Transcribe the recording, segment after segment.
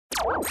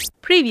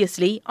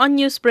Previously on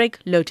Newsbreak,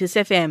 Lotus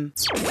FM.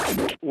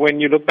 When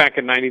you look back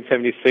at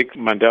 1976,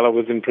 Mandela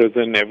was in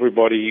prison,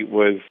 everybody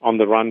was on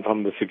the run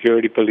from the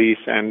security police,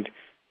 and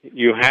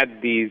you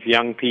had these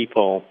young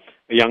people,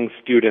 young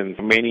students,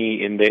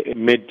 many in their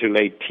mid to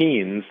late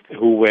teens,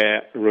 who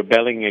were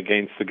rebelling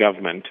against the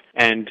government.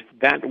 And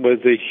that was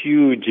a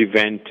huge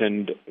event,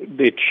 and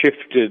it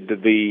shifted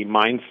the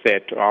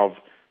mindset of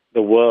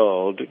the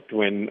world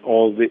when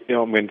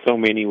when so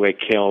many were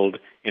killed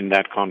in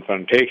that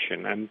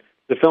confrontation. And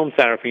the film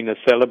Sarafina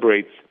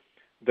celebrates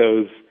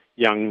those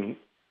young,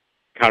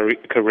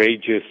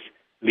 courageous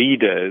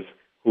leaders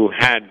who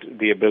had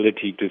the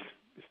ability to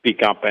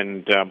speak up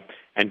and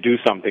do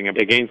something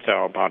against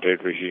our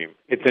apartheid regime.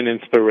 It's an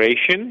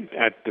inspiration.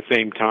 At the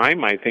same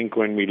time, I think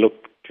when we look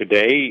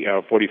today,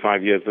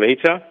 45 years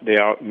later,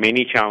 there are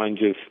many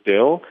challenges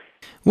still.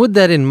 With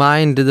that in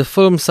mind, the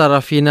film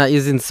Sarafina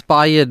is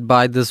inspired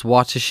by this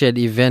watershed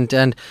event,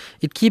 and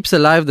it keeps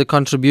alive the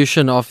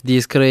contribution of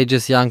these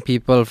courageous young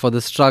people for the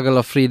struggle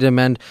of freedom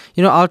and,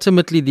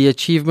 ultimately the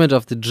achievement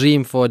of the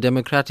dream for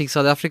democratic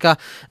South Africa.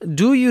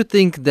 Do you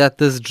think that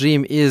this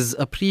dream is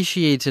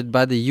appreciated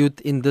by the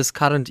youth in this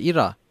current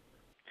era?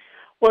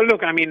 Well, look,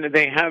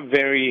 they have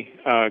very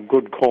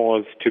good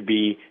cause to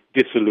be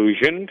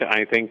disillusioned.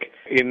 I think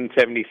in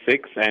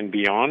 76 and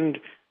beyond,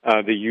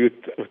 the youth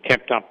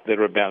kept up the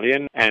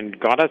rebellion and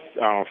got us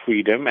our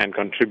freedom and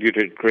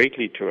contributed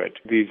greatly to it.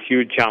 These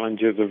huge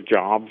challenges of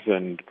jobs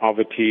and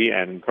poverty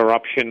and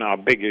corruption are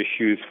big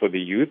issues for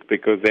the youth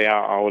because they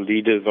are our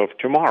leaders of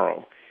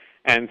tomorrow.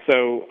 And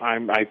so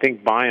I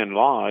think by and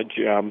large,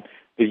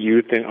 the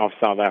youth of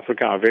South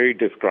Africa are very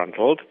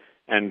disgruntled,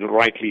 and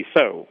rightly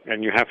so.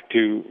 And we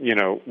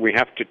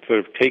have to sort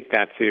of take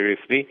that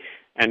seriously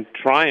and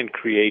try and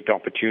create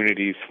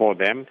opportunities for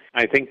them.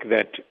 I think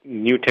that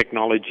new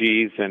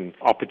technologies and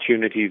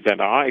opportunities that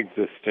are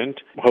existent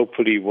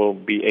hopefully will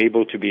be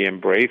able to be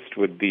embraced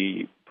with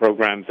the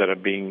programs that are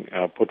being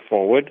put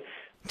forward.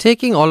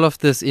 Taking all of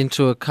this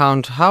into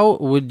account, how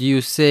would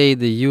you say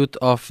the youth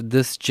of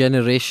this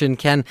generation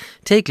can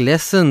take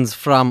lessons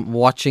from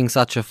watching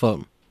such a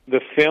film?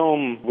 The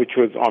film, which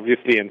was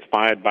obviously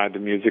inspired by the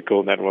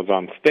musical that was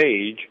on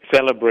stage,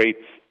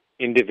 celebrates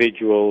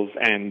individuals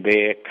and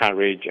their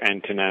courage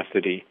and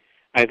tenacity.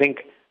 I think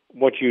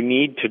what you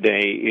need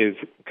today is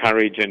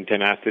courage and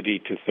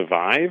tenacity to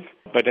survive.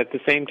 But at the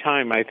same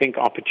time, I think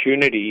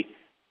opportunity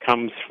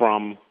comes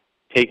from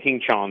taking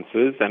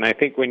chances. And I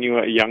think when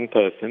you're a young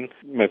person,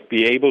 you must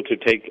be able to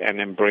take and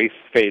embrace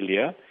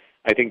failure.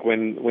 I think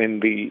when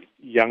the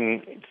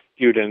young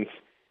students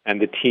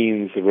and the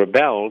teens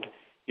rebelled,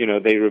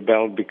 they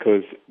rebelled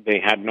because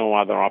they had no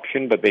other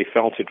option, but they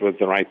felt it was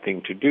the right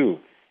thing to do.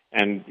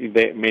 And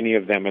many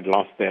of them had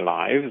lost their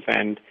lives,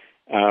 and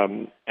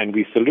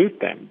we salute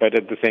them. But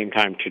at the same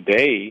time,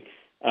 today,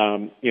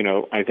 I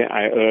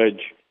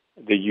urge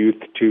the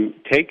youth to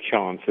take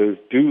chances,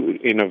 do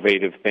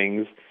innovative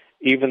things,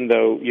 even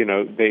though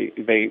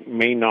they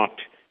may not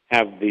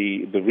have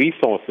the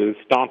resources.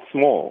 Start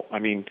small.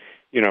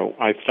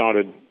 I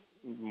started.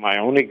 My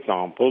own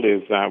example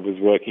is I was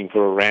working for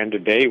R1 a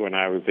day when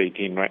I was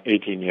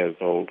 18 years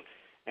old.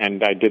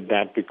 And I did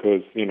that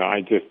because,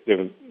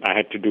 I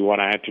had to do what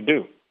I had to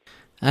do.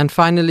 And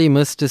finally,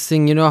 Mr.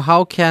 Singh,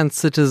 how can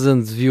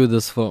citizens view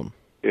this film?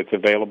 It's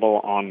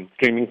available on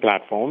streaming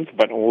platforms,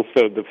 but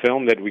also the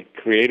film that we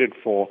created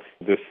for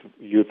this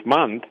Youth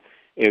Month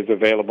is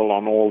available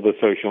on all the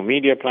social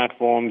media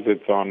platforms.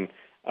 It's on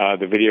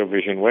the Video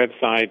Vision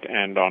website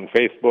and on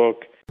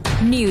Facebook.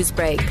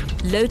 Newsbreak,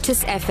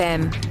 Lotus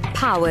FM,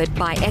 powered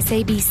by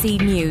SABC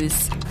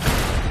News.